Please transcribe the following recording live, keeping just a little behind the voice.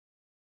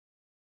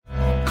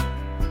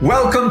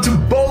Welcome to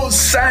Bo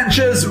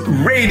Sanchez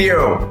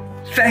Radio.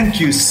 Thank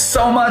you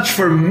so much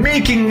for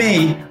making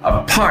me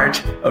a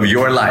part of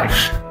your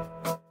life.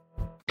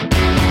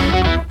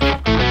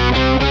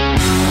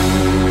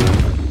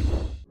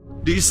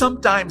 Do you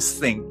sometimes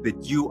think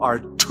that you are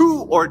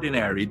too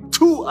ordinary,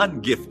 too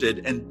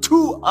ungifted, and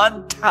too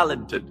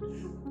untalented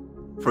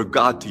for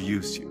God to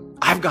use you?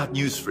 I've got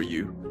news for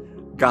you.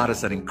 God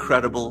has an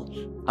incredible,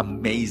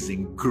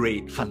 amazing,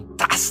 great,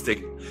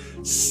 fantastic,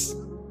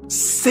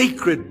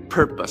 sacred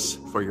purpose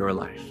for your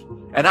life.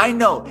 And I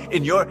know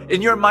in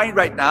your mind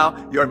right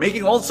now, you're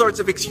making all sorts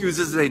of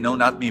excuses. Say, no,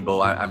 not me,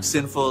 Bo. I'm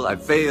sinful,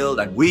 I've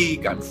failed, I'm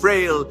weak, I'm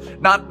frail.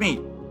 Not me.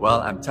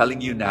 Well, I'm telling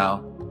you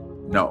now,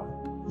 no,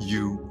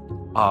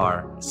 you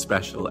are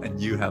special and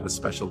you have a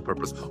special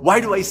purpose. Why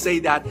do I say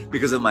that?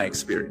 Because of my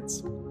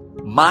experience.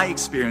 My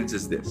experience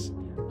is this.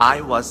 I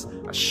was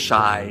a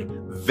shy,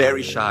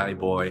 very shy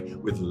boy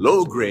with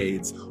low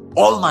grades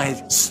all my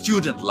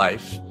student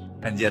life.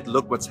 And yet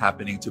look what's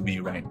happening to me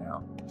right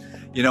now.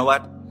 You know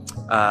what?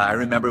 I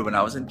remember when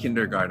I was in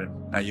kindergarten.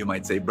 Now you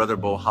might say, Brother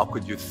Bo, how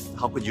could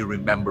you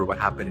remember what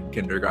happened in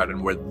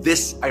kindergarten? Where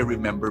this I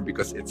remember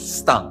because it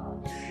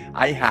stung.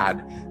 I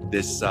had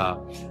this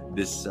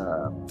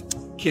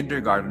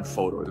kindergarten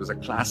photo. It was a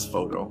class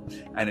photo,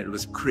 and it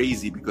was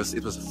crazy because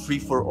it was a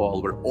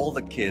free-for-all where all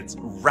the kids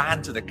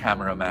ran to the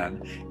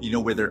cameraman,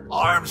 with their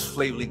arms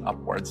flailing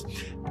upwards,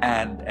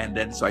 and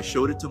then so I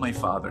showed it to my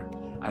father,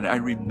 and I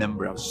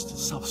remember I was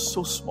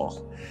so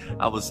small.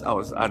 I was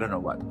I don't know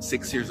what,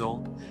 6 years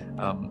old,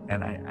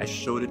 and I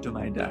showed it to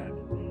my dad,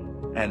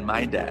 and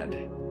my dad,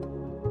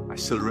 I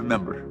still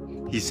remember,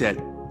 he said,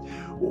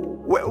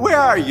 "Where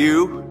are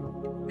you?"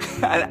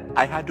 And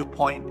I had to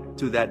point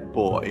to that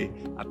boy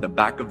at the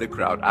back of the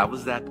crowd. I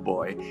was that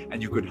boy,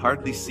 and you could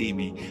hardly see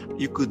me.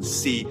 You could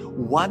see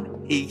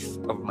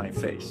 1/8 of my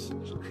face,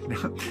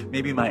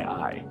 maybe my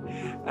eye.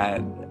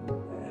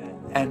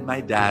 And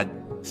my dad,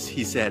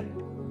 he said,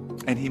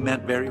 and he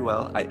meant very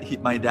well.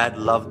 My dad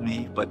loved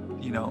me, but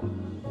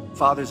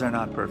fathers are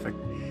not perfect.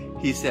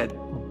 He said,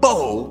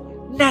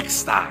 "Bo,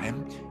 next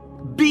time,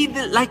 be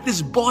like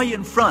this boy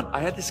in front." I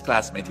had this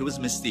classmate who was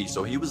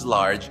mestizo. He was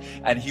large,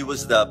 and he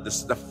was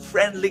the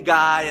friendly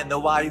guy, and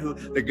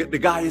the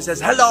guy who says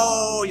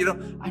hello.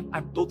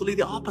 I'm totally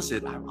the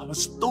opposite. I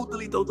was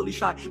totally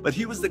shy. But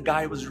he was the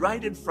guy who was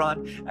right in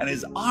front, and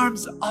his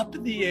arms up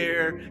in the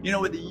air,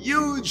 with a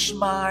huge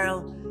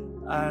smile.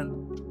 And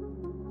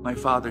my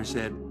father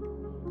said,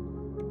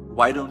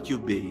 "Why don't you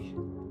be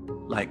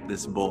like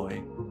this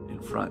boy in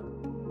front?"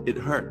 It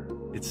hurt.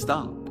 It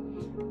stung.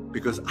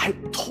 Because I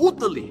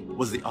totally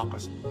was the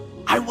opposite.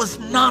 I was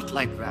not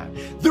like that.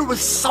 There was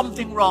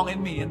something wrong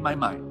in me, in my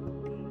mind.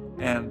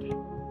 And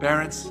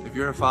parents, if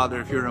you're a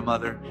father, if you're a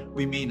mother,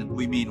 we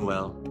mean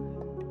well.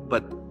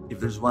 But if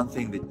there's one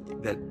thing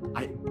that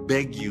I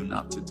beg you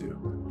not to do,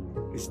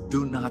 is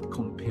do not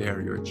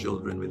compare your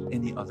children with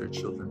any other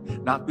children.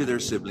 Not with their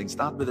siblings,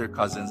 not with their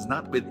cousins,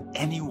 not with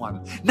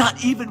anyone,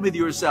 not even with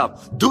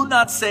yourself. Do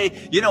not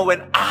say,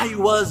 when I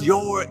was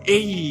your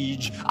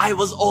age, I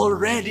was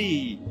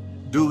already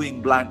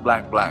doing blank,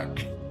 blank,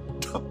 blank.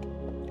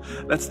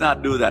 Let's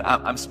not do that.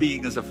 I'm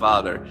speaking as a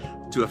father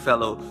to a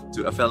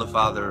fellow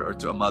father or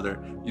to a mother.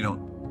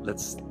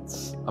 Let's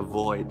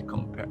avoid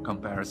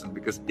comparison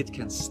because it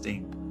can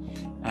sting.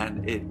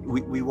 And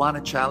we want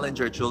to challenge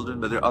our children,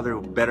 but there are other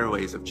better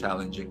ways of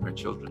challenging our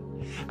children.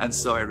 And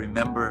so I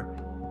remember,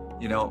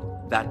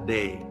 that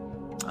day,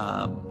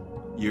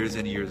 years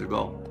and years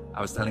ago,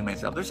 I was telling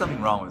myself, there's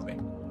something wrong with me.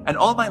 And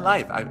all my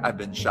life, I've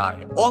been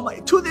shy.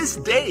 To this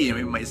day,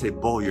 you might say,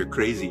 "Bo, you're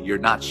crazy.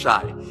 You're not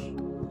shy."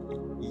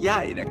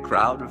 Yeah, in a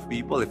crowd of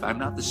people, if I'm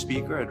not the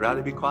speaker, I'd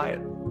rather be quiet.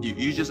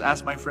 You just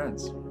ask my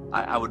friends.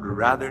 I would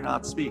rather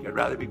not speak. I'd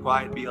rather be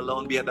quiet, be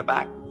alone, be at the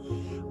back.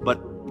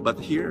 But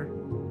here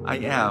I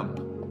am,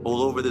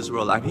 all over this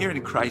world. I'm here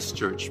in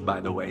Christchurch, by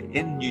the way,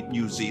 in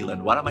New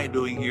Zealand. What am I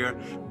doing here?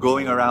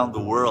 Going around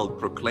the world,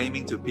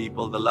 proclaiming to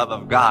people the love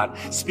of God,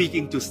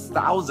 speaking to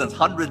thousands,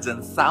 hundreds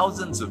and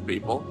thousands of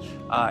people.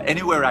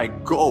 Anywhere I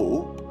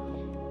go,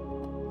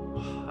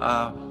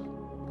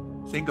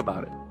 think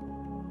about it.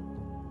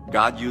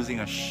 God using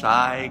a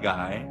shy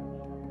guy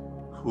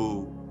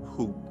who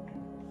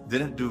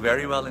didn't do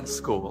very well in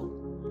school.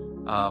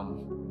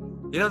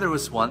 There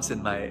was once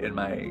in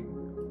my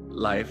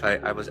life,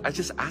 I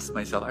just asked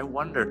myself, I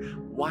wonder,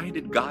 why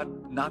did God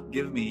not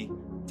give me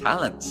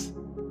talents?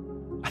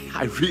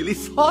 I really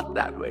thought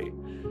that way.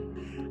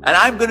 And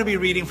I'm going to be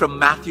reading from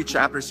Matthew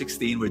chapter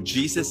 16, where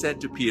Jesus said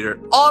to Peter,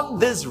 "On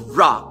this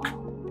rock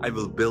I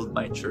will build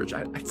my church."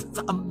 It's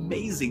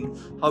amazing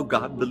how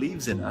God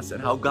believes in us and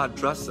how God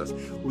trusts us.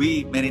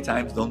 We many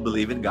times don't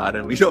believe in God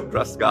and we don't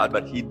trust God,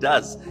 but He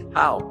does.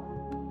 How?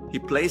 He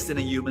placed in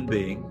a human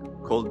being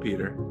called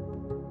Peter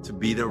to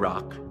be the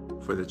rock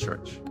for the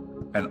church.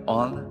 And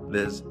on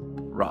this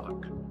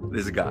rock,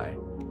 this guy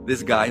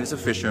who's a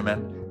fisherman,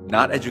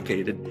 not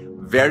educated,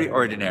 very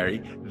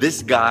ordinary,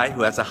 this guy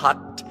who has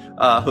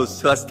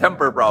who has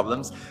temper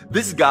problems,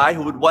 this guy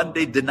who would one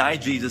day deny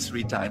Jesus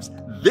 3 times,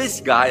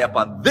 this guy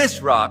upon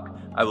this rock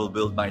I will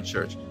build my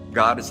church.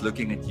 God is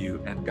looking at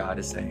you and God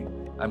is saying,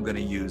 I'm going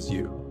to use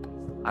you.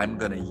 I'm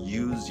going to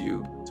use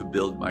you to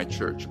build my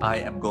church. I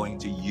am going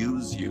to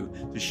use you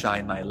to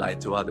shine my light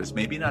to others.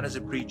 Maybe not as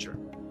a preacher.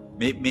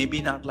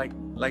 Maybe not like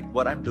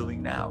what I'm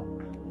doing now.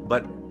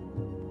 But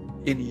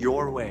in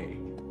your way,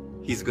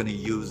 He's going to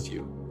use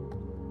you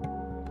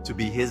to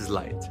be His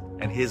light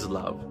and His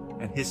love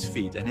and His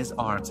feet and His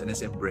arms and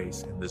His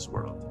embrace in this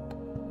world.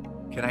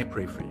 Can I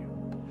pray for you?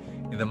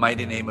 In the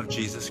mighty name of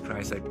Jesus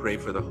Christ, I pray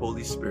for the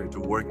Holy Spirit to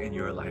work in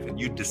your life, and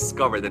you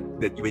discover that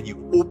when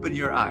you open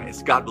your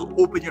eyes, God will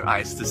open your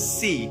eyes to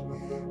see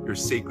your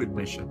sacred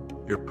mission,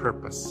 your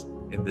purpose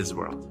in this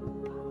world.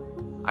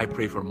 I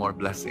pray for more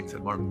blessings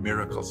and more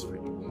miracles for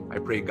you. I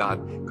pray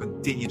God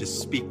continue to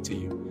speak to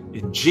you.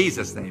 In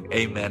Jesus' name,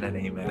 amen and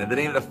amen. In the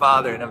name of the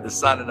Father, and of the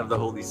Son, and of the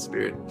Holy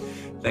Spirit.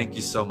 Thank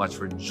you so much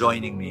for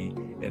joining me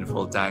in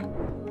Full Time.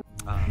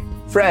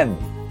 Friend,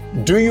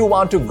 do you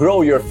want to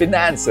grow your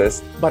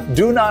finances but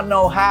do not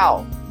know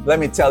how? Let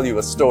me tell you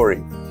a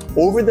story.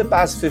 Over the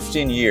past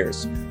 15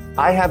 years,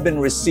 I have been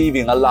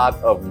receiving a lot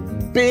of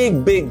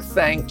big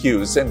thank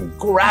yous and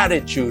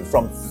gratitude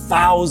from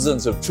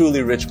thousands of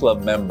Truly Rich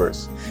Club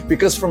members.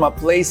 Because from a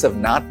place of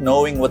not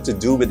knowing what to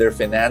do with their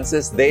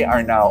finances, they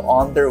are now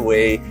on their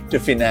way to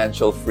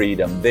financial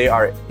freedom. They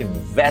are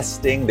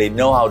investing, they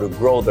know how to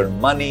grow their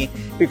money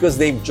because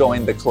they've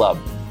joined the club.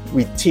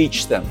 We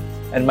teach them.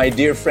 And my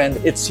dear friend,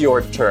 it's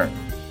your turn.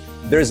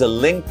 There's a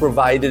link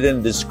provided in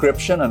the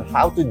description on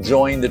how to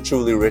join the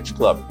Truly Rich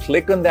Club.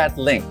 Click on that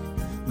link.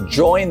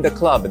 Join the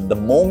club, and the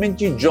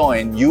moment you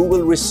join, you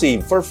will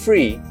receive for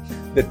free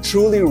the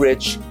Truly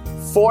Rich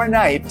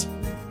 4-night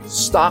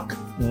stock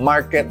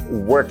market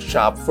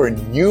workshop for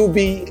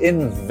newbie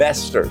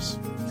investors.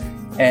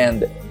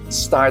 And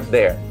start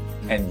there,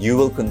 and you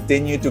will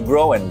continue to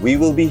grow, and we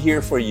will be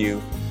here for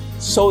you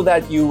so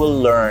that you will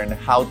learn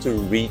how to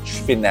reach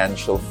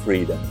financial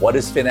freedom. What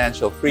is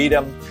financial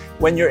freedom?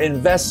 When your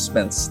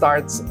investment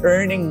starts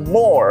earning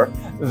more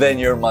than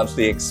your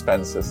monthly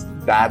expenses.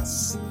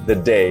 That's the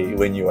day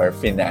when you are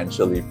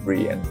financially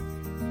free, and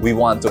we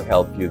want to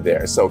help you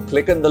there. So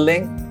click on the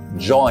link,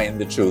 join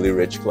the Truly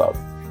Rich Club.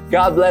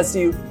 God bless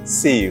you.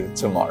 See you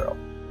tomorrow.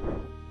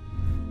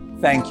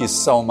 Thank you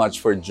so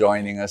much for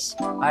joining us.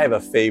 I have a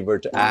favor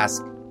to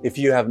ask. If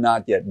you have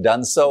not yet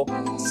done so,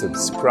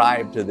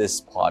 subscribe to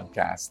this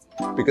podcast,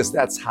 because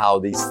that's how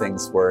these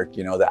things work,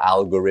 the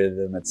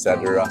algorithm,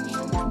 etc.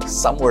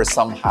 Somewhere,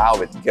 somehow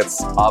it gets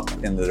up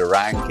in the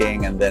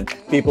ranking, and then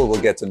people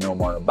will get to know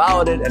more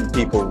about it, and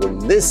people will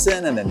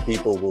listen, and then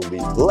people will be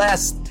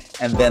blessed,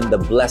 and then the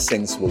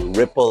blessings will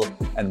ripple,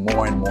 and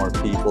more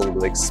people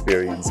will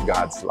experience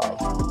God's love.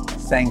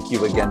 Thank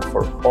you again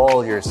for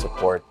all your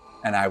support,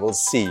 and I will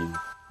see you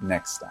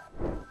next time.